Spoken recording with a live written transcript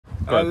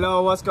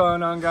Hello, what's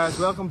going on, guys?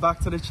 Welcome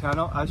back to the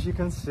channel. As you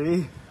can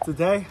see,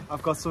 today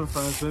I've got some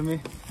friends with me.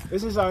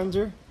 This is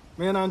Andrew.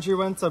 Me and Andrew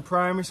went to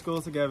primary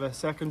school together,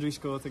 secondary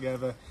school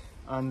together,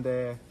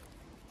 and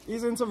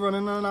he's into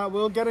running and that.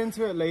 We'll get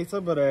into it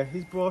later, but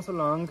he's brought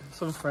along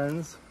some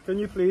friends. Can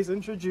you please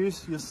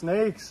introduce your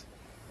snakes?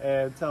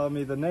 Tell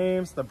me the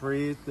names, the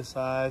breed, the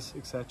size,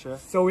 etc.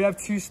 So we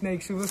have two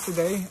snakes with us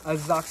today.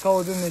 As Zach's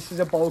holding, this is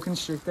a Boa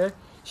Constrictor.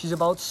 She's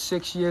about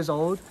 6 years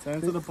old. Turn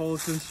to the Boa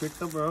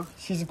Constrictor, bro.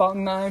 She's about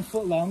 9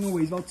 foot long and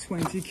weighs about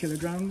 20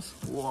 kilograms.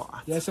 What?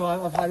 Yeah, so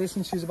I've had her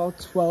since she was about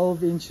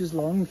 12 inches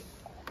long.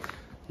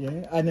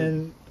 Yeah, and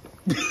then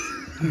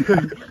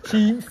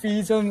she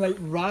feeds on like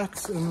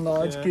rats and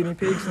large guinea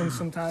pigs and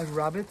sometimes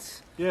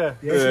rabbits. Yeah.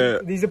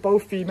 These are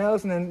both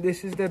females, and then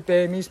this is the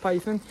Burmese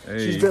Python. Hey,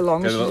 she's a bit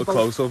longer. Get a little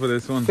close up of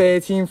this one.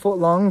 13 foot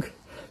long.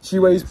 She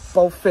weighs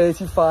about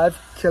 35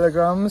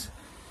 kilograms.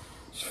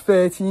 She's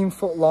 13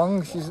 foot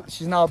long.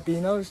 She's an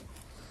albino.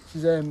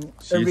 She's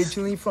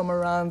originally from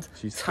around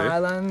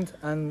Thailand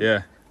and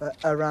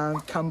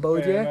around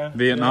Cambodia,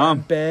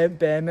 Vietnam,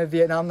 Burma,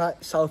 Vietnam,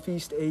 that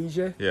Southeast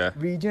Asia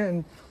region.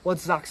 And what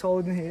Zach's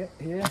holding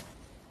here,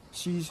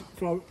 she's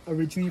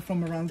originally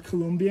from around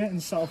Colombia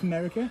in South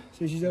America.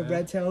 So she's a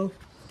red tail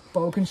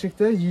Boa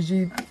Constrictor.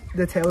 Usually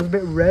the tail's a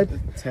bit red.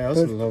 The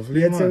tail's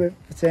lovely, man.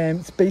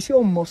 It's basically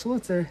all muscle.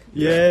 It's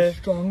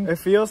strong. It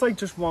feels like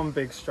just one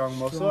big strong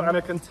muscle, and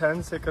it can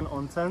tense, it can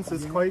untense.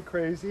 It's quite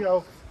crazy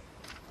how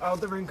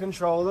they're in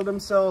control of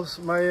themselves.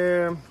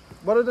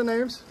 What are the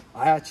names?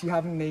 I actually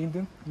haven't named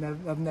them.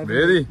 I've never.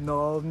 Really?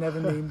 No, I've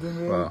never named them.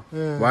 Really. Wow.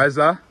 Yeah. Why is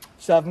that?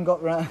 So I haven't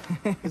got round.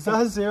 Is that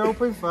a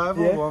 0.5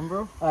 or 1,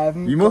 bro? I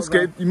haven't. You must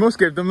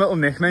give them little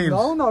nicknames.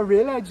 No, not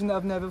really.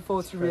 I've never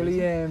thought to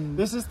really.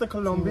 This is the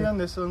Colombian.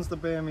 This one's the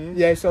Burmese.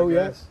 Yeah. So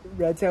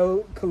red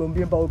tail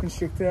Colombian Boa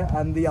Constrictor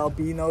and the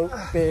Albino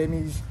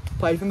Burmese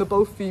Python. They're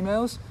both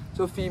females.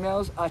 So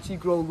females actually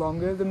grow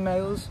longer than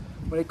males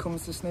when it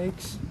comes to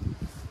snakes.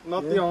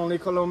 Not the only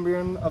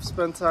Colombian I've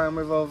spent time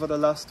with over the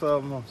last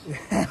 12 months.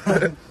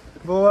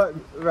 But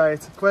right,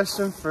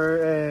 question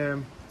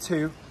for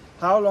 2.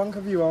 How long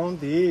have you owned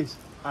these?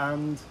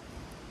 And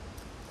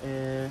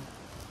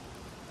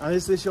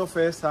is this your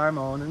first time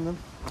owning them?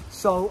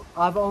 So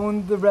I've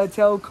owned the red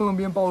tail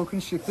Colombian Boa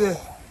Constrictor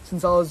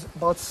since I was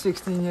about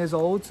 16 years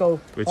old. So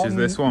which is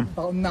this one?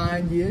 About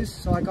 9 years.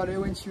 So I got her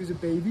when she was a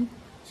baby.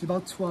 She's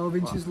about 12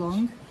 inches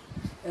long.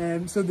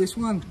 So this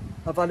one,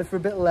 I've had it for a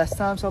bit less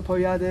time, so I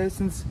probably had her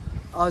since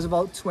I was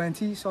about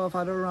 20, so I've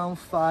had her around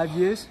 5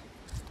 years.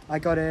 I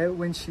got her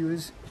when she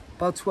was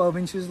about 12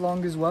 inches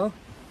long as well,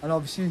 and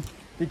obviously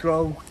they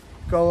grow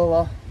a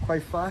lot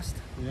quite fast.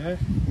 Yeah.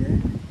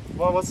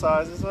 What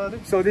sizes are they?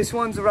 So this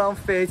one's around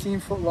 13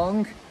 foot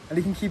long, and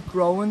they can keep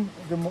growing.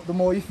 The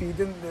more you feed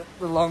them,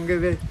 the longer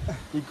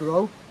they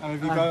grow. And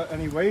have you got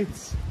any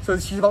weights? So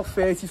she's about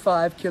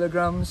 35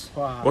 kilograms.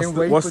 Wow.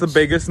 What's the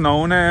biggest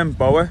known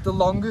boa? The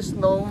longest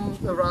known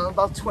around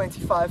about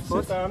 25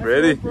 foot.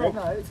 Really?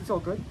 No, it's all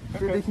good.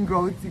 Okay. They can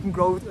grow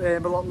a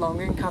lot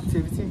longer in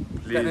captivity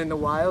than in the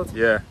wild.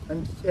 Yeah.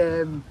 And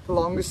the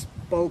longest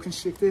Boa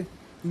Constrictor, you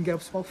can get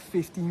up to about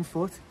 15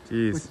 foot.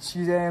 Jeez.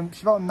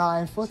 She's about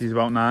 9 foot. She's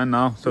about 9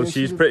 now, so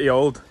she's pretty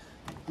old.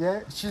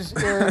 Yeah, she's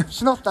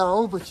not that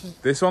old, but she's...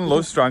 This one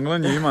loves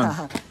strangling you,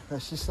 man.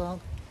 She's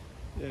sound.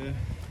 Yeah.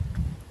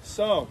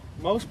 So,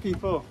 most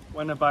people,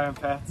 when they're buying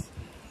pets,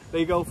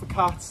 they go for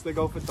cats, they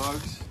go for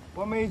dogs.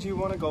 What made you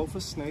want to go for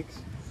snakes?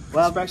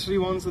 Well, especially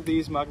ones of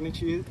these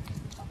magnitude.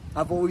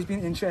 I've always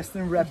been interested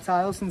in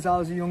reptiles since I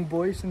was a young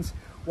boy, since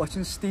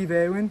watching Steve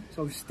Irwin.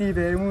 So Steve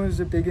Irwin was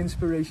a big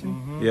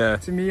inspiration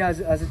to me as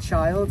a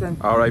child. And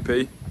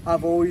R.I.P.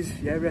 I've always,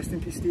 rest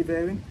in peace Steve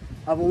Irwin.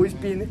 I've always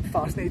been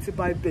fascinated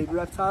by big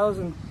reptiles,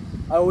 and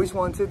I always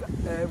wanted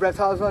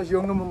reptiles when I was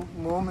young, and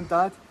mum and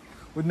dad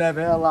would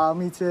never allow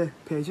me to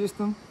purchase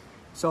them.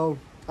 So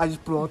I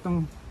just brought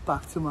them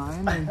back to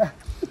mine and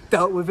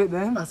dealt with it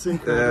then. That's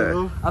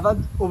incredible. I've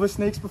had other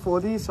snakes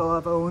before these, so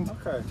I've owned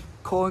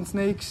corn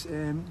snakes,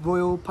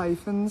 royal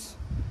pythons,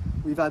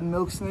 we've had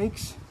milk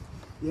snakes.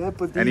 Yeah,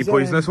 but these any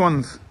poisonous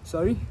ones?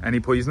 Sorry? Any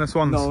poisonous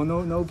ones?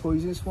 No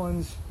poisonous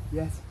ones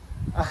yet.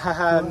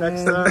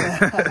 Next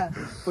time.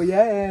 But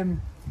yeah,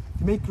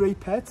 they make great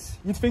pets.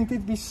 You'd think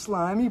they'd be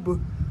slimy, but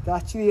they're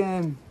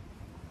actually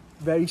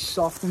very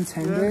soft and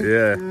tender.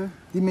 Yeah.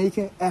 They make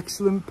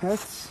excellent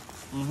pets.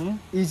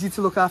 Easy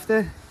to look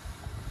after.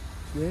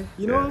 Yeah.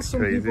 You know,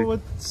 some people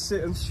would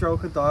sit and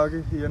stroke a dog,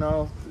 you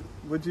know.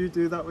 Would you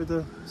do that with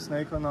a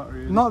snake or not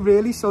really? Not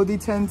really. So they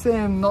tend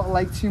to not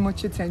like too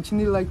much attention.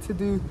 They like to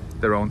do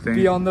their own thing.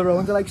 Be on their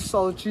own. They're like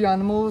solitary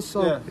animals.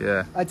 So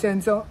yeah. I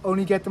tend to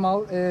only get them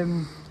out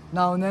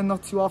now and then,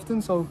 not too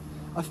often. So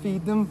I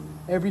feed them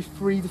every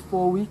 3 to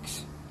 4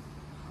 weeks.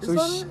 So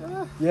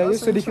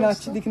so they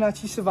can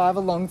actually survive a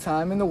long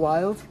time in the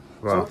wild.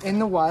 Wow. So in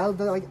the wild,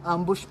 they're like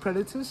ambush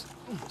predators.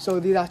 So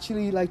they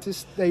actually like to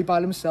stay by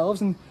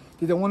themselves, and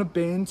they don't want to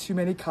burn too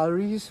many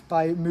calories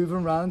by moving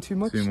around too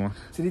much.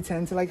 So they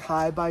tend to like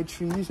hide by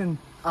trees and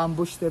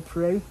ambush their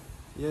prey.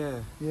 Yeah.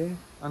 Yeah.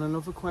 And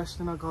another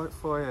question I got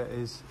for you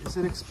is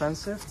it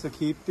expensive to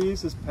keep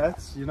these as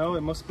pets? You know,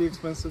 it must be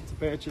expensive to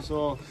purchase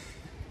all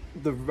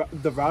the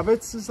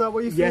rabbits, is that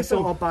what you feed Yeah, so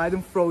them? I'll buy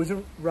them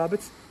frozen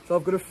rabbits. So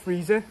I've got a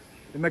freezer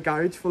in my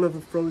garage full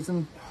of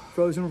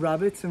frozen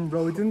rabbits and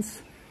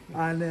rodents.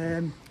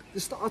 And the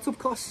startup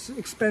costs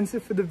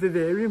expensive for the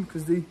vivarium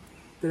because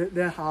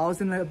they're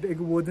housed in like a big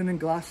wooden and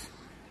glass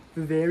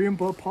vivarium.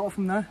 But apart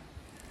from that,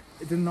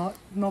 they're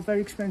not very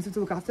expensive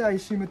to look after. I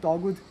assume a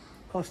dog would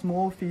cost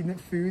more feeding it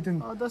food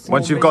and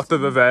Once you've got the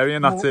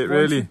vivarium, that's it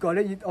really. Once you've got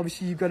it,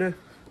 obviously you've got to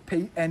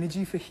pay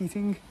energy for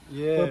heating.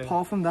 Yeah. But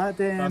apart from that,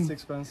 that's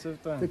expensive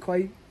then.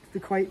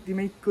 They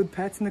make good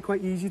pets and they're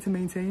quite easy to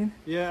maintain.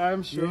 Yeah,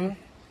 I'm sure. Yeah.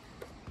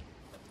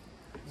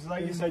 It's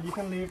like you said, you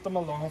can leave them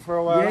alone for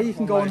a while. Yeah, you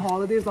can go on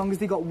holiday as long as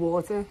they got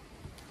water.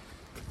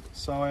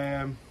 So,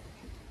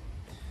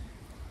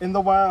 in the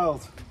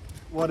wild,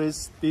 what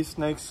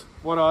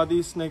are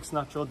these snakes'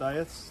 natural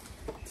diets?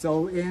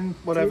 So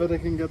whatever they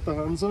can get their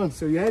hands on.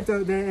 So yeah,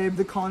 they're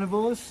the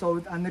carnivores,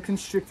 and they're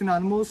constricting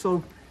animals,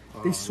 so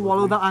they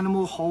swallow the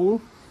animal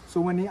whole.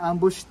 So when they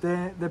ambush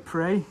their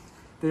prey,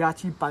 they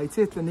actually bite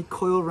it and they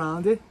coil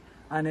around it,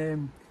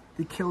 and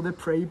they kill their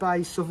prey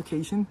by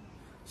suffocation.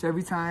 So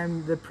every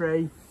time the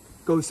prey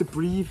goes to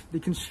breathe, they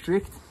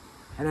constrict,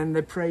 and then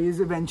the prey is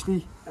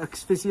eventually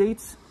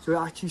asphyxiates, so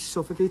it actually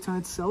suffocates on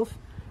itself,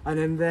 and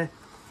then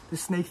the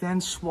snake then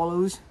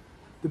swallows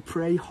the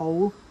prey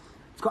whole.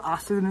 It's got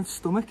acid in its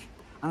stomach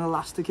and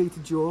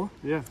elasticated jaw.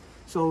 Yeah.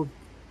 So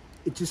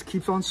it just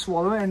keeps on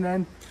swallowing, and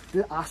then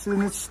the acid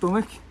in its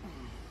stomach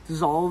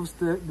dissolves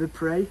the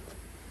prey,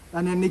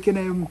 and then they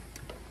can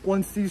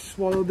once they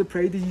swallow the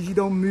prey, they usually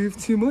don't move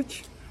too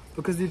much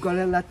because they've got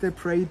to let the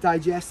prey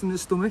digest in the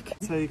stomach.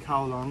 Take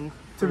how long?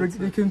 So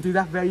they can do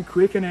that very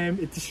quick, and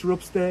it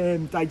disrupts the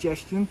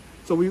digestion.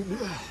 So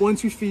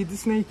once we feed the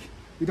snake,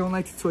 we don't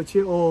like to touch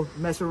it or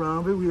mess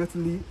around with it. We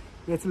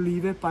have to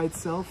leave it by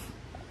itself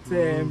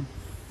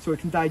so it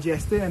can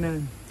digest it. And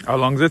then how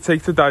long does it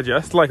take to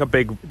digest? Like a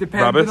big depending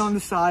rabbit? on the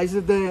size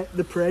of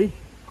the prey.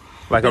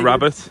 Like a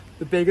rabbit?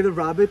 The bigger the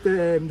rabbit,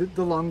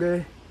 the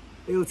longer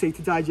it'll take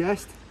to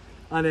digest.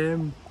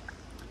 And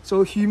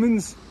so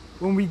humans,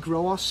 when we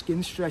grow, our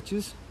skin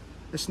stretches.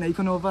 A snake,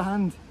 on the other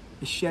hand,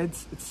 it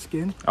sheds its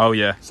skin. Oh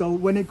yeah. So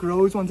when it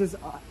grows, once it's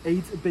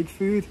ate a big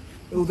food,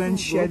 it'll then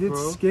shed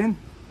its skin.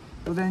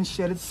 It'll then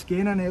shed its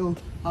skin and it'll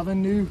have a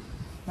new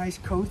nice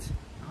coat.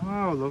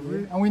 Oh,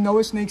 lovely. And we know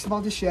a snake's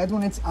about to shed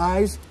when its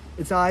eyes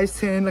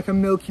turn like a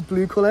milky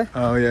blue colour.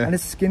 Oh yeah. And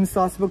its skin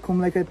starts to become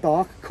like a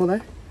dark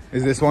colour.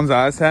 Is this one's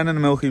eyes turning a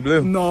milky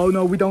blue?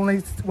 No, we don't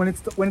like to, when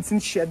it's in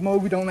shed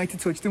mode. We don't like to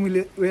touch them.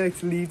 We like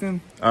to leave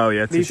them. Oh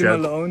yeah, leave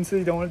them alone, so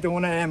you don't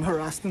want to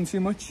harass them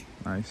too much.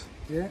 Nice.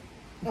 Yeah.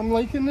 I'm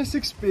liking this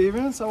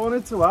experience. I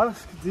wanted to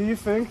ask, do you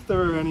think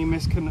there are any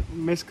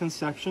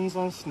misconceptions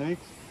on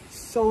snakes?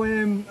 So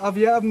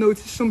I've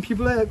noticed some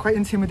people are quite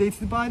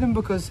intimidated by them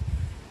because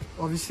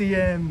obviously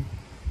they're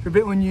a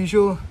bit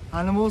unusual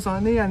animals,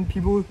 aren't they? And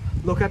people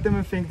look at them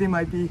and think they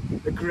might be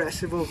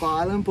aggressive or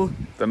violent, but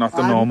they're not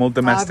the normal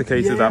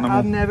domesticated animal.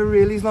 I've never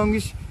really, as long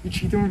as you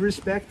treat them with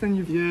respect, and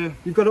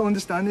you've got to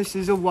understand this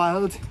is a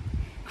wild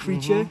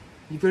creature.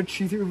 You've got to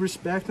treat it with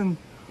respect and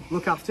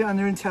look after it, and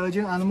they're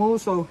intelligent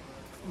animals, so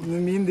you know what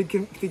I mean, they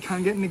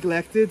can get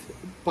neglected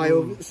by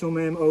some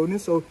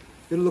owners, so you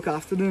got to look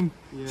after them,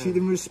 treat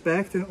them with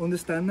respect, and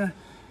understand that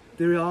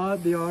they are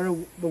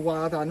the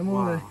wild animal.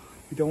 Wow.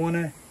 You don't want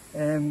to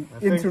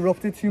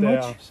interrupt it too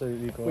much.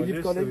 Absolutely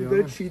gorgeous, but you've got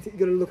to treat it. You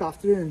got to look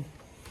after it.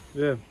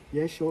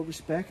 And show it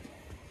respect.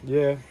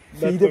 Yeah.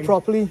 Feed it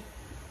properly.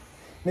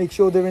 Make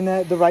sure they're in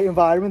the right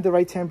environment, the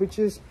right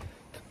temperatures.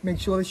 Make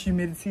sure the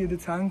humidity of the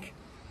tank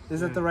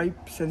is at the right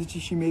percentage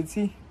of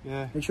humidity.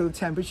 Yeah. Make sure the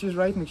temperature is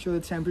right. Make sure the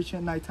temperature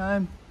at night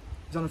time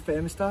is on a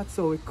thermostat,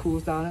 so it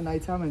cools down at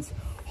night time and it's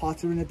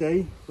hotter in the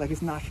day, like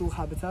its natural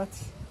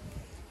habitats.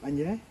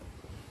 And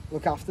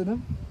look after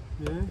them.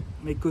 Yeah.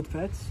 Make good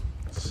pets.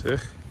 Sick.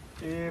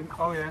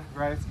 Oh yeah,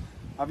 right.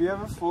 Have you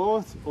ever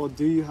thought, or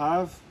do you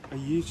have a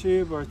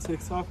YouTube or a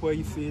TikTok where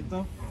you feed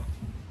them?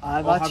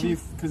 Have you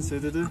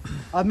considered it?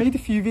 I've made a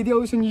few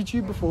videos on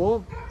YouTube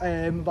before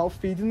about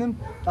feeding them.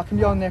 That can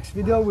be our next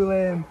video.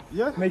 We'll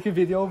make a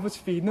video of us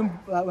feeding them.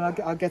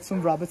 I'll get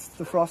some rabbits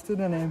defrosted,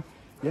 and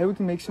we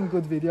can make some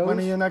good videos. When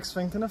are you next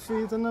thinking of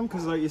feeding them?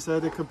 Because like you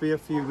said, it could be a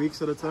few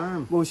weeks at a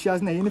time. Well, she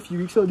hasn't eaten in a few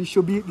weeks, so they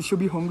should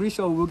be hungry.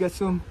 So we'll get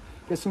some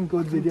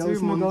good videos.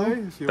 Do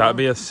Monday, if you That'd want.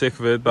 be a sick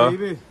vid, though.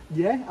 Maybe.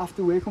 Yeah,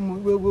 after work,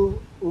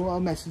 I'll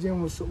message you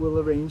and we'll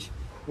arrange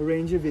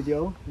a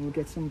video, and we'll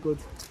get some good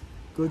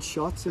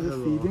shots of the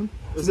feeding.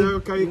 Is it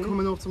okay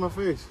coming up to my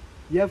face?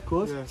 Yeah, of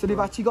course. Yeah, so they've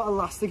actually got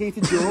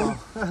elasticated jaw.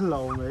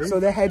 Hello, mate. So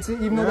their heads,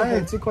 even though their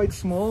heads are quite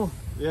small,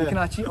 they can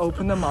actually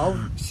open their mouth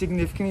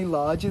significantly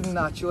larger than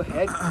the actual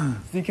head. So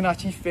they can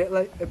actually fit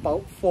like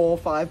about 4 or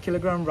 5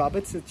 kilogram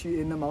rabbits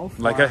in the mouth.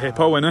 Like a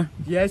hippo, innit?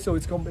 Yeah, so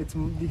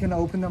they can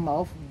open their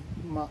mouth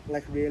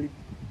like really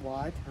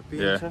wide. I'd be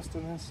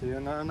interested in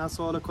seeing that, and that's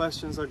all the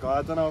questions I got.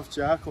 I don't know if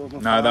Jack or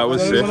that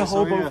was sick. I want to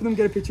hold both of them,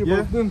 get a picture of both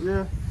of them.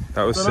 Yeah.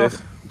 That was sick.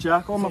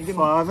 Jack or my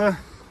father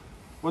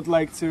would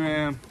like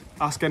to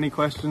ask any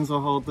questions or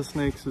hold the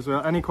snakes as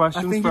well. Any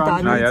questions for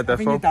Andrew? Yeah, I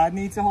think your dad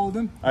needs to hold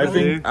them. I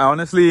think,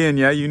 honestly, Ian,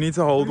 yeah, you need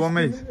to hold one,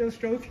 mate.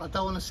 I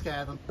don't want to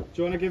scare them. Do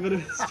you want to give it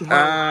a stroke?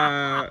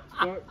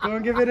 Go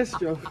and give it a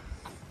stroke.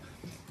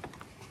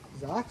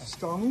 Zach,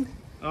 strong.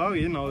 Oh,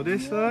 you know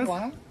this, lad.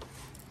 Wow.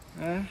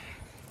 Yeah.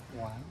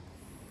 Wow.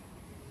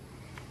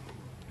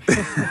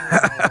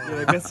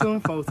 Yeah, get some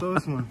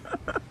photos, man.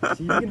 So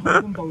you can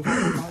hold them both.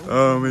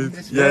 Oh, mate.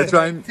 Yeah,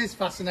 try and... It is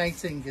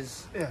fascinating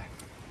because Yeah.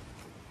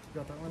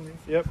 Got that one, mate.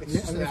 Yep. it's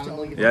just an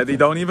animal. Yeah, they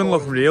don't even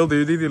look real,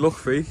 do they? They look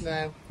fake.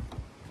 No.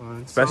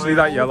 Especially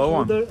that yellow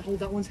one. Hold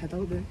that one's head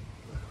out there.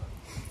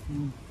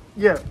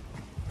 Yeah.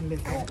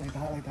 Lift it like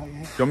that, yeah. Do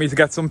you want me to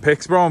get some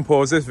pics, bro, and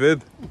pause this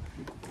vid?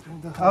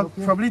 I'll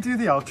probably do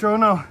the outro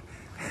now.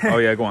 Oh,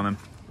 yeah, go on then.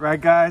 Right,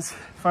 guys.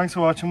 Thanks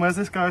for watching. Where's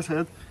this guy's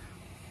head?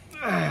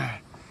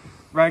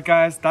 Right,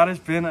 guys. That has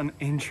been an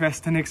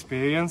interesting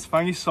experience.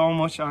 Thank you so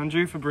much,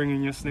 Andrew, for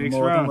bringing your snakes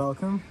More around. than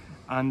welcome.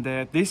 And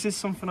this is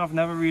something I've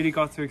never really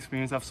got to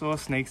experience. I've saw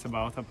snakes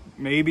about. I've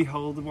maybe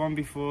held one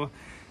before.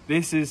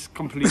 This is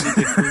completely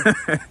different.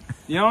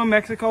 You know, in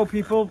Mexico,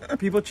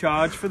 people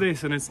charge for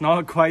this, and it's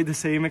not quite the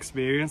same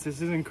experience.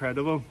 This is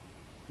incredible.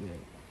 Yeah.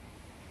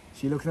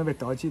 She looking a bit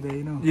dodgy there,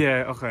 you know.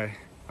 Yeah, okay.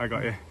 I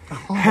got you.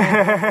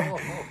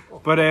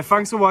 But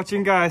thanks for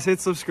watching, guys. Hit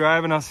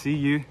subscribe, and I'll see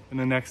you in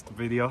the next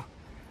video.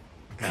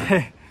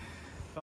 Okay.